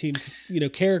 15,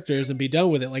 characters and be done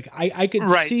with it. Like I could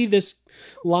see this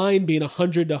line being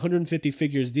 100 to 150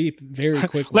 figures deep very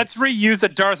quickly. Let's reuse a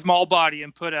Darth Maul body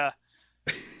and put a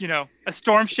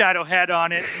Storm Shadow head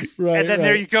on it. And then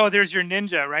there you go. There's your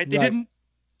ninja, right?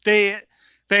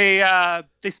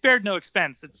 They spared no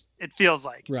expense. It feels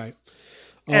like. Right.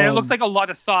 And it looks like a lot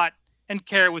of thought and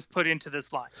care was put into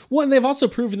this line. Well, and they've also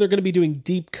proven they're going to be doing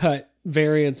deep cut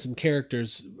variants and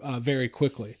characters very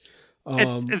quickly.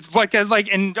 It's like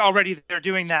and already they're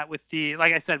doing that with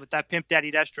like I said, with that Pimp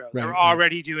Daddy Destro. They're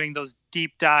already doing those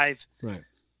deep dive,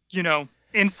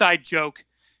 inside joke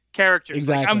characters.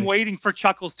 Exactly. Like, I'm waiting for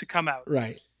Chuckles to come out.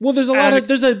 Right. Well,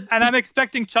 and I'm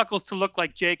expecting Chuckles to look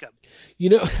like Jacob. You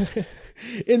know,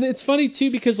 and it's funny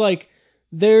too because like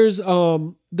there's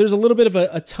a little bit of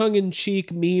a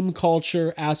tongue-in-cheek meme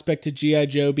culture aspect to G.I.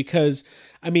 Joe because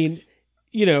I mean,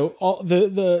 you know, all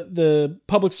the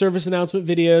public service announcement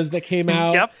videos that came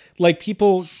out, like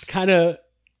people kind of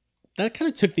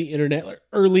took the internet, like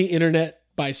early internet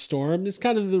by storm. It's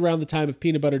kind of around the time of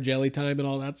peanut butter jelly time and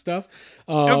all that stuff.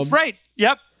 Right.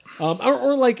 Yep.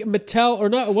 Or like Mattel, or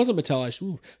not, it wasn't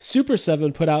Mattel. Super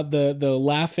 7 put out the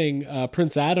laughing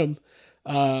Prince Adam,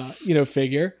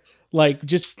 figure, like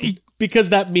just because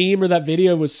that meme or that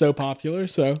video was so popular.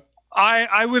 So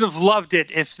I would have loved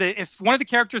it if one of the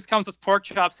characters comes with pork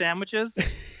chop sandwiches.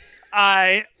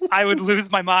 I would lose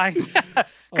my mind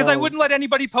because I wouldn't let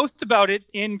anybody post about it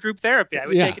in group therapy. I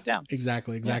would take it down.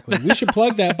 Exactly. We should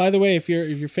plug that. By the way, if you're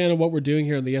a fan of what we're doing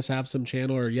here on the Yes Have Some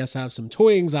channel or Yes Have Some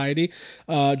Toy Anxiety,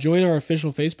 join our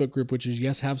official Facebook group, which is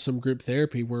Yes Have Some Group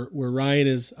Therapy, where Ryan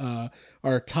is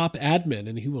our top admin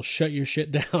and he will shut your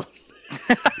shit down.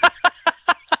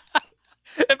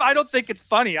 If I don't think it's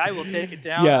funny, I will take it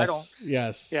down.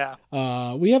 Yes.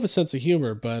 Yeah. We have a sense of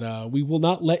humor, but we will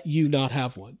not let you not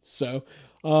have one. So,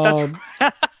 that's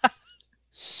right.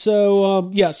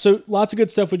 So lots of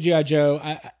good stuff with G.I. Joe.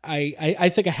 I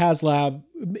think a HasLab,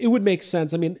 it would make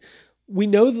sense. I mean, we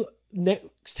know the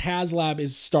next HasLab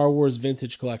is Star Wars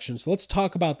Vintage Collection. So let's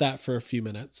talk about that for a few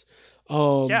minutes.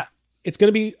 It's going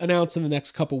to be announced in the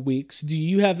next couple weeks. Do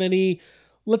you have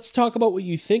let's talk about what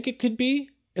you think it could be.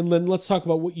 And then let's talk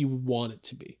about what you want it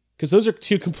to be. Because those are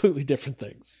two completely different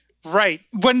things. Right.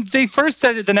 When they first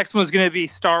said it, the next one was going to be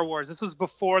Star Wars. This was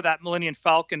before that Millennium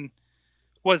Falcon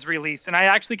was released. And I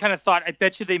actually kind of thought, I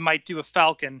bet you they might do a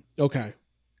Falcon. Okay.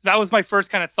 That was my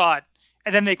first kind of thought.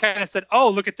 And then they kind of said, oh,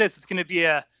 look at this. It's going to be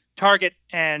a Target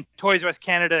and Toys R Us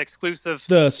Canada exclusive.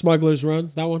 The Smuggler's Run,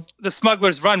 that one? The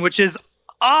Smuggler's Run, which is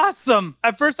awesome.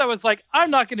 At first I was like, I'm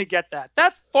not going to get that.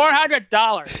 That's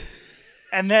 $400.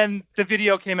 And then the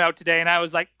video came out today and I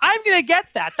was like, I'm going to get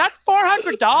that. That's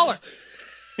 $400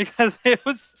 because it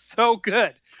was so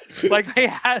good. Like they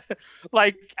had,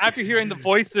 like after hearing the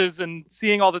voices and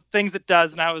seeing all the things it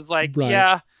does. And I was like,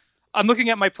 yeah, I'm looking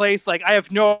at my place. Like I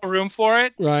have no room for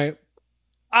it. Right.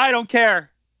 I don't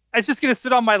care. It's just going to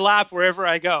sit on my lap wherever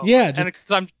I go. Yeah. And because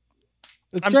I'm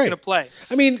just going to play.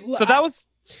 I mean, so that was,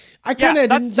 I kind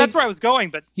of that's where I was going,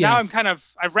 but now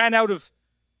I ran out of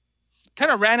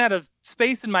kind of ran out of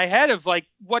space in my head of like,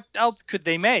 what else could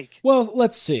they make? Well,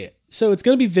 let's see it. So it's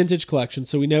going to be vintage collection.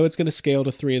 So we know it's going to scale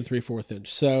to 3 3/4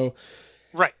 inch. So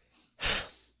right.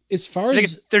 As far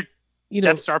as they're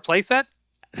Death Star playset,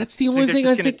 that's the only thing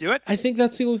I think. Do it? I think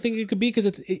that's the only thing it could be because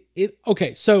it.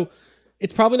 Okay, so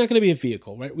it's probably not going to be a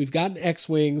vehicle, right? We've gotten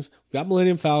X-wings, we've got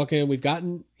Millennium Falcon, we've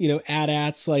gotten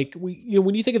AT-ATs. Like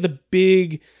when you think of the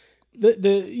big,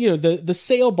 the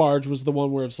sail barge was the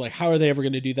one where it's like, how are they ever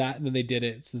going to do that? And then they did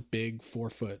it. It's this big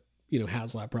 4-foot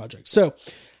HasLab project. So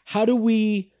how do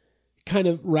we kind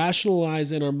of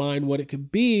rationalize in our mind what it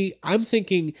could be? I'm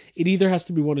thinking it either has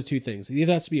to be one of two things. It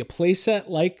either has to be a playset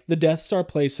like the Death Star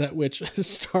playset, which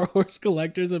Star Wars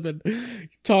collectors have been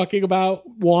talking about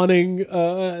wanting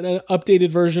an updated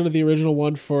version of the original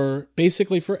one for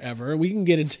basically forever. We can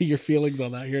get into your feelings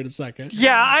on that here in a second.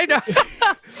 Yeah, I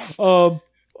know.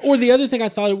 Or the other thing I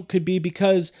thought it could be,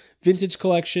 because vintage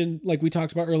collection, like we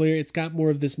talked about earlier, it's got more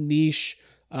of this niche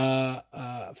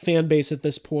fan base at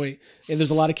this point, and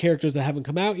there's a lot of characters that haven't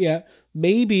come out yet.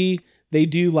 Maybe they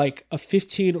do like a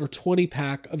 15 or 20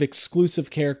 pack of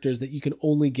exclusive characters that you can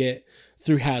only get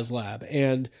through HasLab.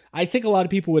 And I think a lot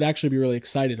of people would actually be really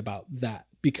excited about that,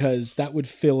 because that would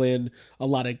fill in a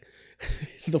lot of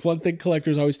the one thing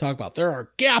collectors always talk about. There are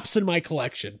gaps in my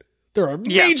collection. There are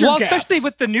major gaps. Especially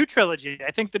with the new trilogy.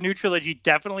 I think the new trilogy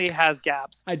definitely has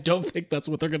gaps. I don't think that's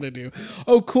what they're going to do.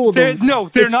 Oh, cool. They're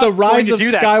not the Rise going of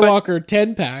to do Skywalker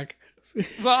 10-pack.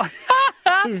 Well,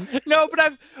 no,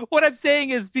 but what I'm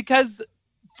saying is, because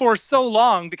for so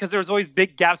long, because there was always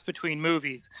big gaps between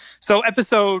movies. So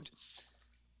episode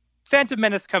Phantom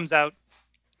Menace comes out.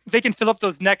 They can fill up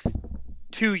those next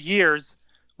 2 years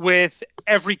with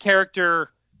every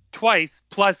character twice,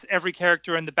 plus every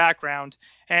character in the background,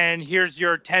 and here's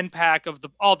your 10-pack of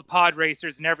all the pod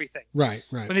racers and everything. Right.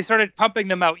 When they started pumping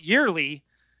them out yearly,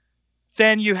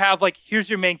 then you have like, here's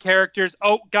your main characters.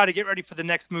 Oh, got to get ready for the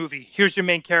next movie. Here's your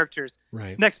main characters.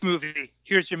 Right. Next movie,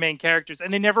 here's your main characters.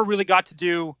 And they never really got to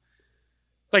do,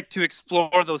 like, to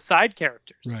explore those side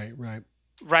characters.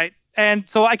 Right. And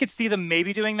so I could see them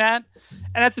maybe doing that.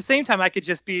 And at the same time, I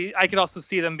could also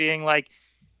see them being like,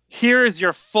 here is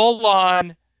your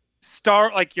full-on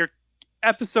like your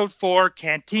episode 4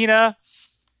 cantina.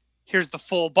 Here's the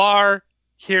full bar.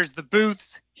 Here's the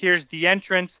booths. Here's the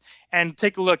entrance. And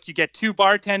take a look. You get 2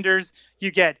 bartenders. You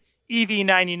get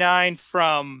EV-99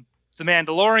 from The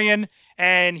Mandalorian.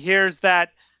 And here's that,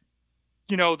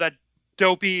 that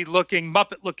dopey looking,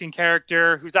 Muppet looking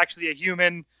character who's actually a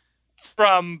human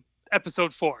from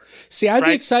episode 4. See, I'd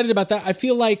be excited about that. I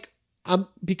feel like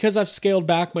because I've scaled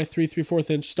back my 3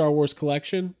 3/4 inch Star Wars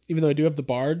collection, even though I do have the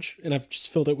barge and I've just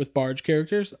filled it with barge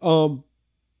characters, or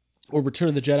Return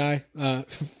of the Jedi,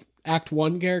 Act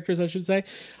 1 characters, I should say.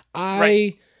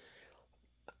 I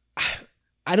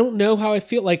don't know how I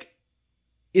feel. Like,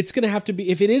 it's going to have to be,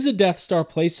 if it is a Death Star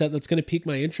playset, that's going to pique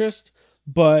my interest,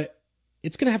 but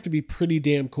it's going to have to be pretty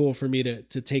damn cool for me to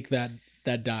take that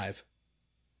dive.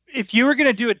 If you were going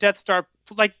to do a Death Star,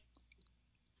 like,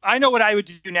 I know what I would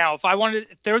do now.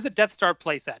 If there was a Death Star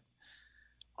playset,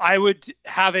 I would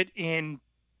have it in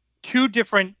 2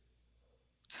 different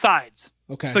sides.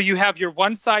 Okay. So you have your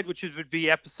one side, which would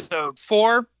be episode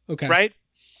 4. Okay. Right.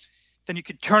 Then you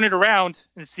could turn it around,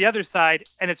 and it's the other side,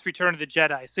 and it's Return of the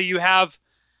Jedi. So you have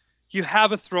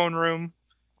a throne room,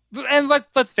 and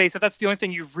let's face it, that's the only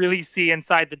thing you really see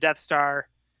inside the Death Star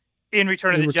in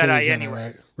Return of the Jedi,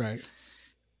 anyways. Right.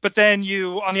 But then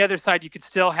on the other side, you could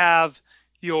still have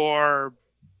your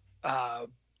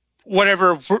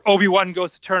whatever Obi-Wan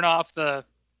goes to turn off the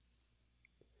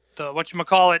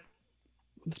whatchamacallit.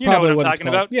 It's probably what I'm it's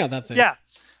talking called. about. Yeah, that thing. Yeah,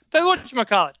 the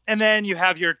whatchamacallit. And then you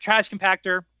have your trash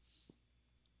compactor.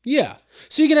 Yeah,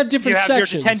 so you can have different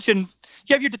sections. You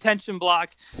have your detention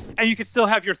block, and you could still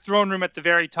have your throne room at the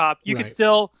very top. You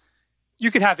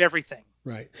could have everything.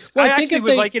 Right. Well, I think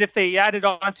would like it if they added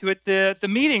onto it the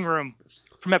meeting room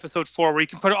from episode 4, where you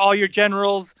can put all your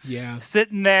generals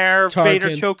sitting there, Tarkin.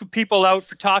 Vader choking people out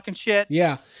for talking shit.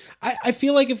 Yeah. I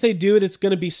feel like if they do it, it's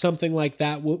going to be something like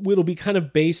that. It'll be kind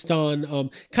of based on,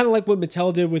 kind of like what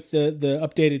Mattel did with the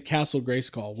updated Castle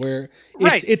Grayskull, where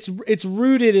it's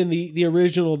rooted in the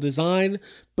original design,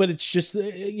 but it's just,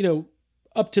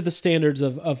 up to the standards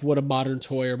of what a modern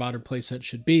toy or modern playset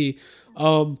should be.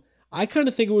 I kind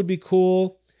of think it would be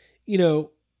cool,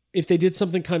 if they did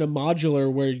something kind of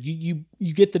modular where you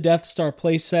get the Death Star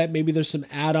playset, maybe there's some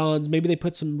add-ons, maybe they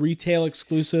put some retail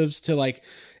exclusives to like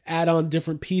add on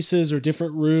different pieces or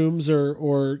different rooms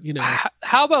or.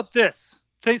 How about this?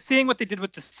 Seeing what they did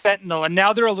with the Sentinel, and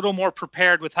now they're a little more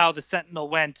prepared with how the Sentinel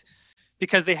went,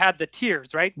 because they had the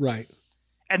tiers, right? Right.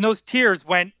 And those tiers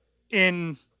went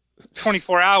in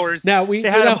 24 hours. Now they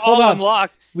had them all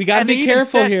unlocked. We got to be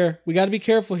careful here. We got to be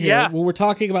careful here. Yeah. When we're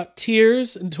talking about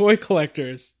tiers and toy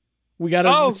collectors, we got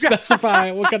to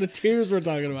specify what kind of tiers we're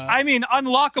talking about. I mean,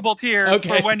 unlockable tiers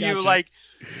for when you like.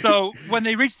 So when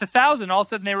they reached 1,000, all of a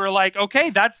sudden they were like,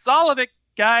 okay, that's all of it,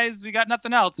 guys. We got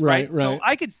nothing else, right? So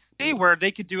I could see where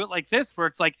they could do it like this, where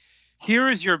it's like,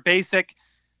 here is your basic.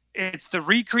 It's the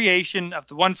recreation of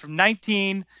the one from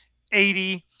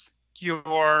 1980,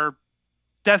 your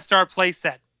Death Star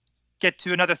playset. Get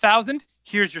to another 1,000.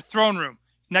 Here's your throne room.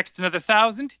 Next another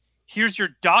 1,000. Here's your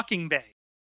docking bay.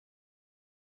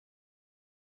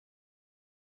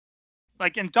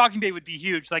 Like, and docking bay would be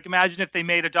huge. Like, imagine if they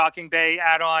made a docking bay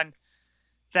add-on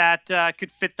that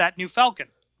could fit that new Falcon,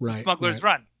 Smuggler's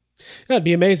Run. That'd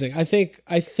be amazing. I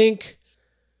think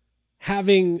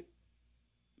having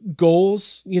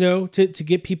goals, to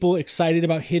get people excited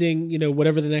about hitting,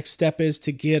 whatever the next step is,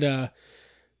 to get to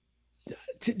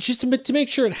make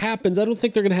sure it happens. I don't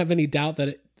think they're going to have any doubt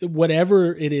that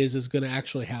whatever it is going to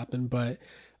actually happen. But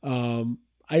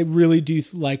I really do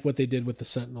like what they did with the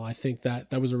Sentinel. I think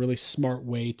that was a really smart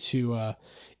way to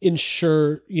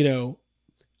ensure,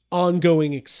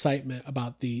 ongoing excitement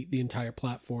about the entire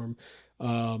platform.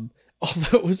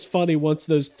 Although it was funny, once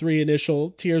those 3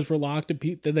 initial tiers were locked, and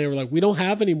then they were like, we don't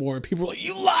have any more. And people were like,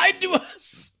 you lied to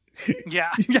us. Yeah.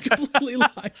 You completely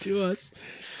lied to us.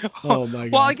 Oh my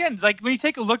God. Well, again, like when you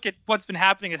take a look at what's been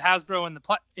happening at Hasbro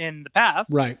in the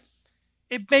past, right,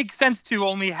 it makes sense to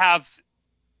only have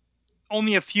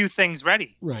a few things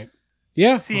ready. Right.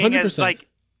 Yeah. Seeing 100%. as like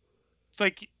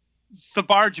the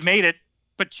barge made it,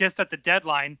 but just at the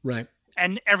deadline. Right.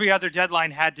 And every other deadline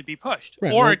had to be pushed,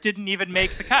 right, or it didn't even make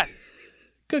the cut.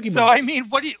 So I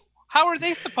mean, how are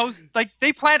they supposed? Like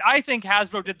they planned. I think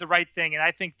Hasbro did the right thing, and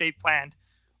I think they planned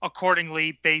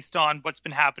accordingly based on what's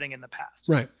been happening in the past.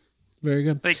 Right. Very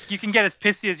good. Like you can get as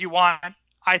pissy as you want.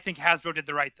 I think Hasbro did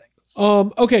the right thing.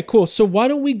 Okay, cool. So why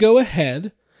don't we go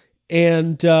ahead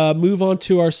and move on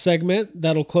to our segment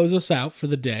that'll close us out for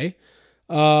the day,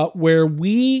 where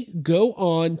we go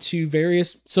on to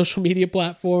various social media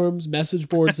platforms, message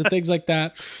boards, and things like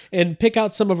that, and pick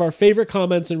out some of our favorite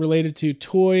comments and related to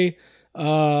toy,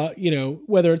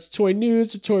 whether it's toy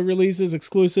news or toy releases,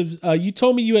 exclusives. You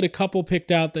told me you had a couple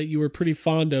picked out that you were pretty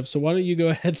fond of, so why don't you go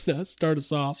ahead and start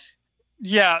us off?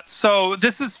 Yeah, so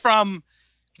this is from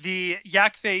the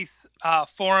Yakface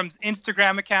Forums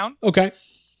Instagram account. Okay.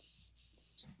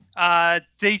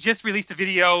 They just released a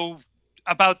video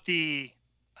about the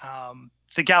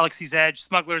Galaxy's Edge,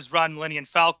 Smuggler's Run, Millennium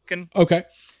Falcon. Okay.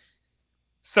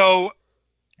 So,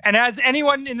 and as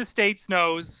anyone in the States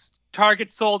knows,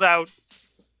 Target sold out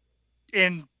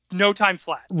in no time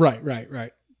flat. Right.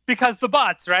 Because the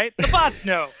bots, right? The bots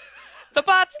know. The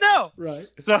bots know. Right.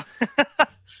 So,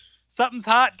 something's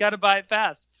hot, gotta buy it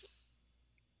fast.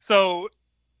 So,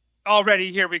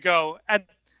 already, here we go. At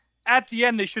the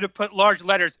end, they should have put large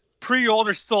letters,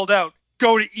 pre-order sold out.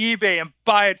 Go to eBay and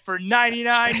buy it for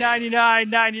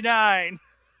 $99.99.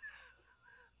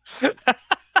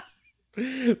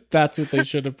 That's what they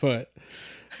should have put.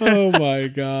 Oh my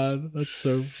God. That's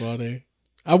so funny.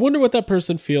 I wonder what that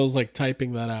person feels like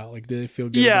typing that out. Like, do they feel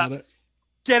good about it?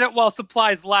 Get it while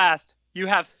supplies last. You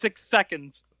have 6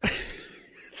 seconds.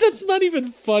 That's not even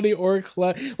funny or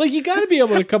clever. Like, you got to be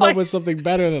able to come up with something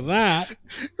better than that.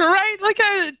 Right? Like,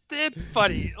 it's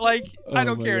funny. Like, I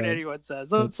don't care what anyone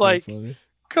says. It's so like, funny.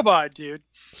 Come on, dude.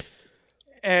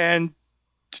 And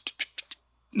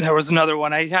there was another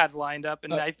one I had lined up,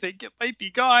 and I think it might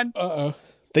be gone. Uh-oh.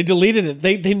 They deleted it.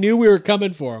 They knew we were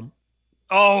coming for them.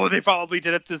 Oh, they probably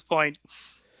did at this point.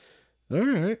 All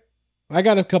right. I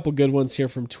got a couple good ones here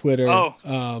from Twitter. Oh,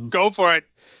 go for it.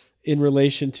 In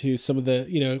relation to some of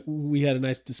the, we had a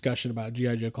nice discussion about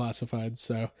G.I. Joe Classified.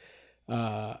 So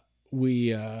here we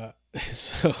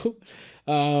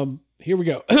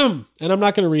go. And I'm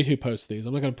not going to read who posts these.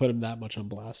 I'm not going to put them that much on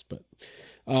blast, but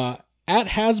at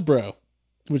Hasbro,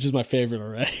 which is my favorite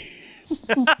already.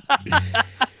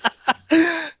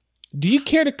 Do you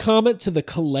care to comment to the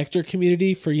collector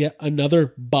community for yet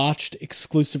another botched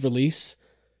exclusive release?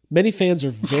 Many fans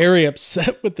are very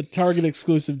upset with the Target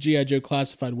exclusive G.I. Joe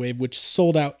Classified wave, which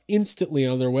sold out instantly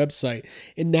on their website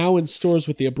and now in stores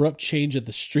with the abrupt change of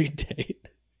the street date.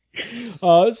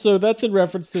 So that's in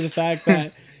reference to the fact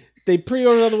that they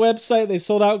pre-ordered on the website, they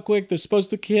sold out quick. They're supposed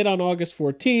to hit on August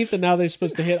 14th, and now they're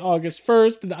supposed to hit August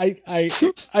 1st. And I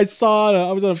saw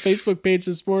I was on a Facebook page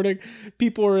this morning.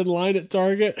 People were in line at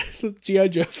Target, G.I.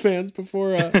 Joe fans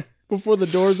before the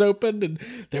doors opened, and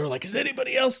they were like, "Is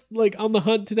anybody else like on the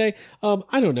hunt today?"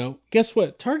 I don't know. Guess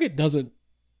what? Target doesn't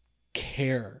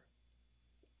care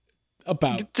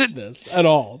about this at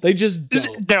all. They just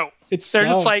don't. No. It They're sucks,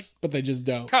 just like, but they just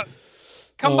don't.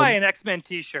 Come buy an X-Men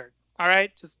t-shirt. All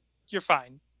right? Just, you're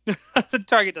fine.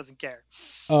 Target doesn't care.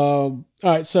 All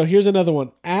right, so here's another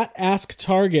one. At Ask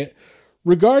Target,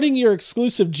 regarding your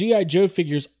exclusive G.I. Joe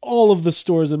figures, all of the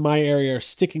stores in my area are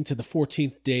sticking to the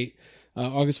 14th date,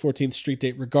 August 14th street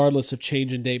date, regardless of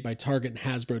change in date by Target and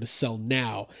Hasbro to sell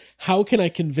now. How can I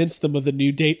convince them of the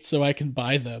new date so I can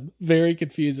buy them? Very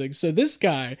confusing. So this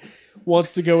guy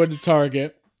wants to go into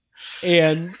Target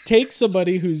and take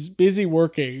somebody who's busy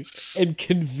working and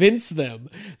convince them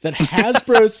that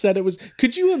Hasbro said it was.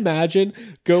 Could you imagine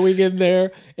going in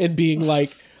there and being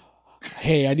like,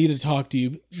 hey, I need to talk to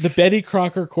you. The Betty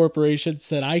Crocker Corporation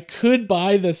said I could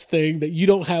buy this thing that you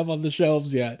don't have on the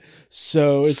shelves yet.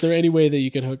 So is there any way that you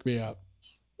can hook me up?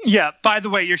 Yeah, by the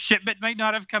way, your shipment might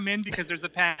not have come in because there's a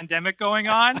pandemic going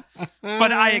on,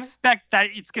 but I expect that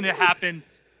it's going to happen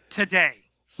today.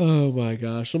 Oh my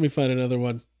gosh. Let me find another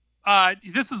one.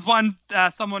 This is one,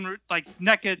 someone like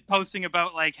NECA posting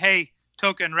about like, hey,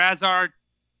 Toka and Razar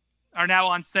are now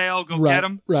on sale. Go get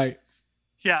them. Right.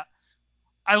 Yeah.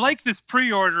 I like this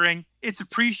pre-ordering. It's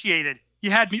appreciated. You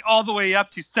had me all the way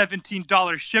up to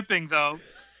 $17 shipping, though.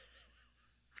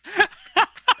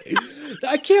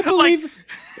 I can't believe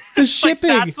the shipping.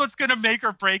 Like that's what's going to make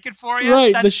or break it for you?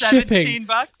 Right, that's the shipping.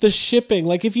 $17? The shipping.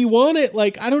 Like, if you want it,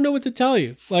 like, I don't know what to tell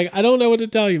you. Like, I don't know what to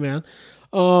tell you, man.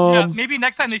 Yeah, maybe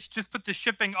next time they should just put the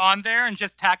shipping on there and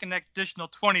just tack an additional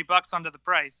 $20 onto the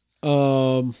price.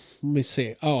 Let me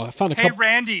see. Oh, I found a couple. Hey,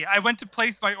 Randy, I went to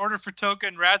place my order for Toka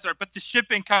and Razar, but the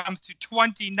shipping comes to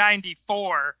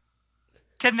 $20.94.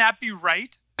 Can that be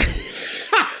right?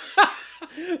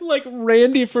 Like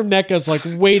Randy from NECA's like,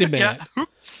 wait a minute.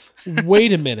 Yeah.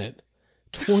 Wait a minute.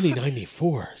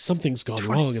 $20.94. Something's gone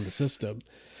wrong in the system.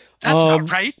 That's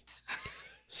not right.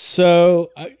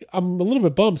 So I'm a little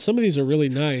bit bummed. Some of these are really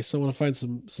nice. I want to find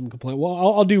some complaint. Well,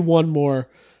 I'll do one more.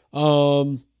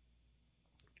 Man,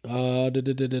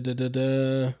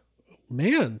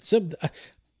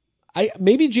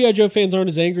 maybe G.I. Joe fans aren't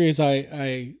as angry as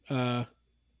I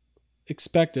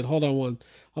expected. Hold on one.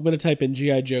 I'm going to type in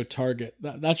G.I. Joe Target.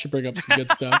 That should bring up some good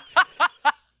stuff.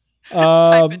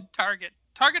 Type in Target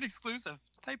exclusive.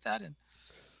 Just type that in.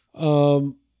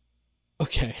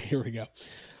 Okay, here we go.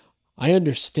 I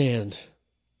understand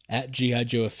at G.I.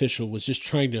 Joe Official was just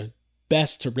trying to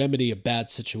best to remedy a bad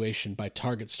situation by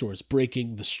Target stores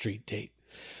breaking the street date.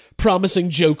 Promising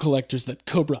Joe collectors that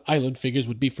Cobra Island figures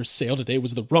would be for sale today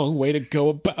was the wrong way to go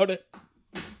about it.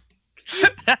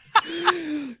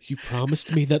 You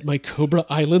promised me that my Cobra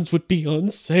Islands would be on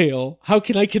sale. How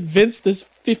can I convince this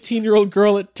 15-year-old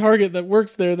girl at Target that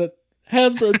works there that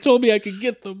Hasbro told me I could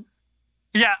get them?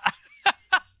 Yeah.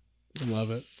 I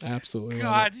love it. Absolutely love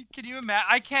God, it. can you imagine?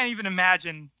 I can't even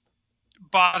imagine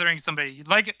bothering somebody.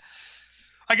 Like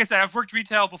I said, I've worked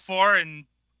retail before, and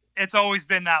it's always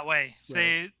been that way.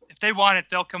 Right. If they want it,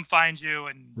 they'll come find you,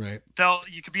 and right.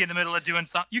 You could be in the middle of doing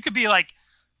something. You could be like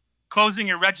closing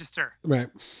your register, right?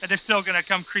 And they're still gonna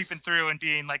come creeping through and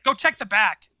being like, "Go check the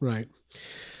back." Right.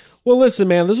 Well, listen,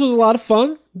 man, this was a lot of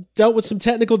fun. Dealt with some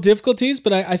technical difficulties,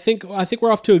 but I think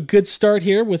we're off to a good start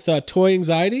here with Toy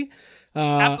Anxiety.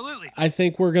 Absolutely. I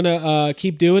think we're gonna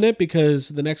keep doing it because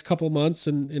the next couple of months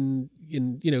and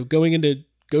going into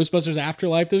Ghostbusters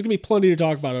Afterlife, there's gonna be plenty to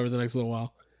talk about over the next little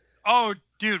while. Oh,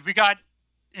 dude, we got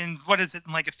in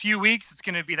like a few weeks. It's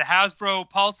gonna be the Hasbro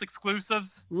Pulse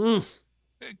exclusives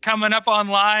coming up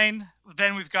online.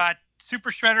 Then we've got Super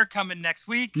Shredder coming next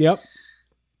week. Yep.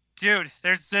 Dude,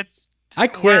 I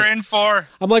quit. We're in for.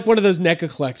 I'm like one of those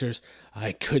NECA collectors.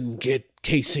 I couldn't get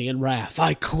Casey and Raph.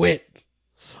 I quit.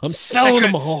 I'm selling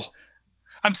them all.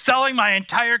 I'm selling my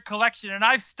entire collection, and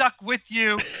I've stuck with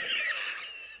you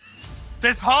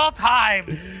this whole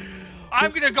time.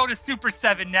 I'm going to go to Super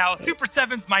 7 now. Super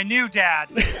 7's my new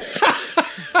dad.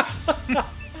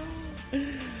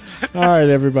 All right,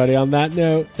 everybody. On that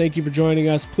note, thank you for joining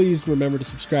us. Please remember to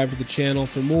subscribe to the channel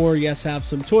for more Yes Have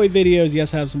Some toy videos.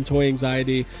 Yes Have Some Toy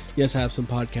Anxiety. Yes Have Some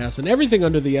podcasts. And everything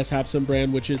under the Yes Have Some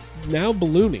brand, which is now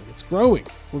ballooning. It's growing.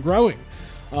 We're growing.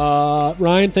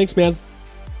 Ryan, thanks, man.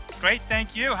 Great.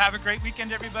 Thank you. Have a great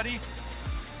weekend, everybody.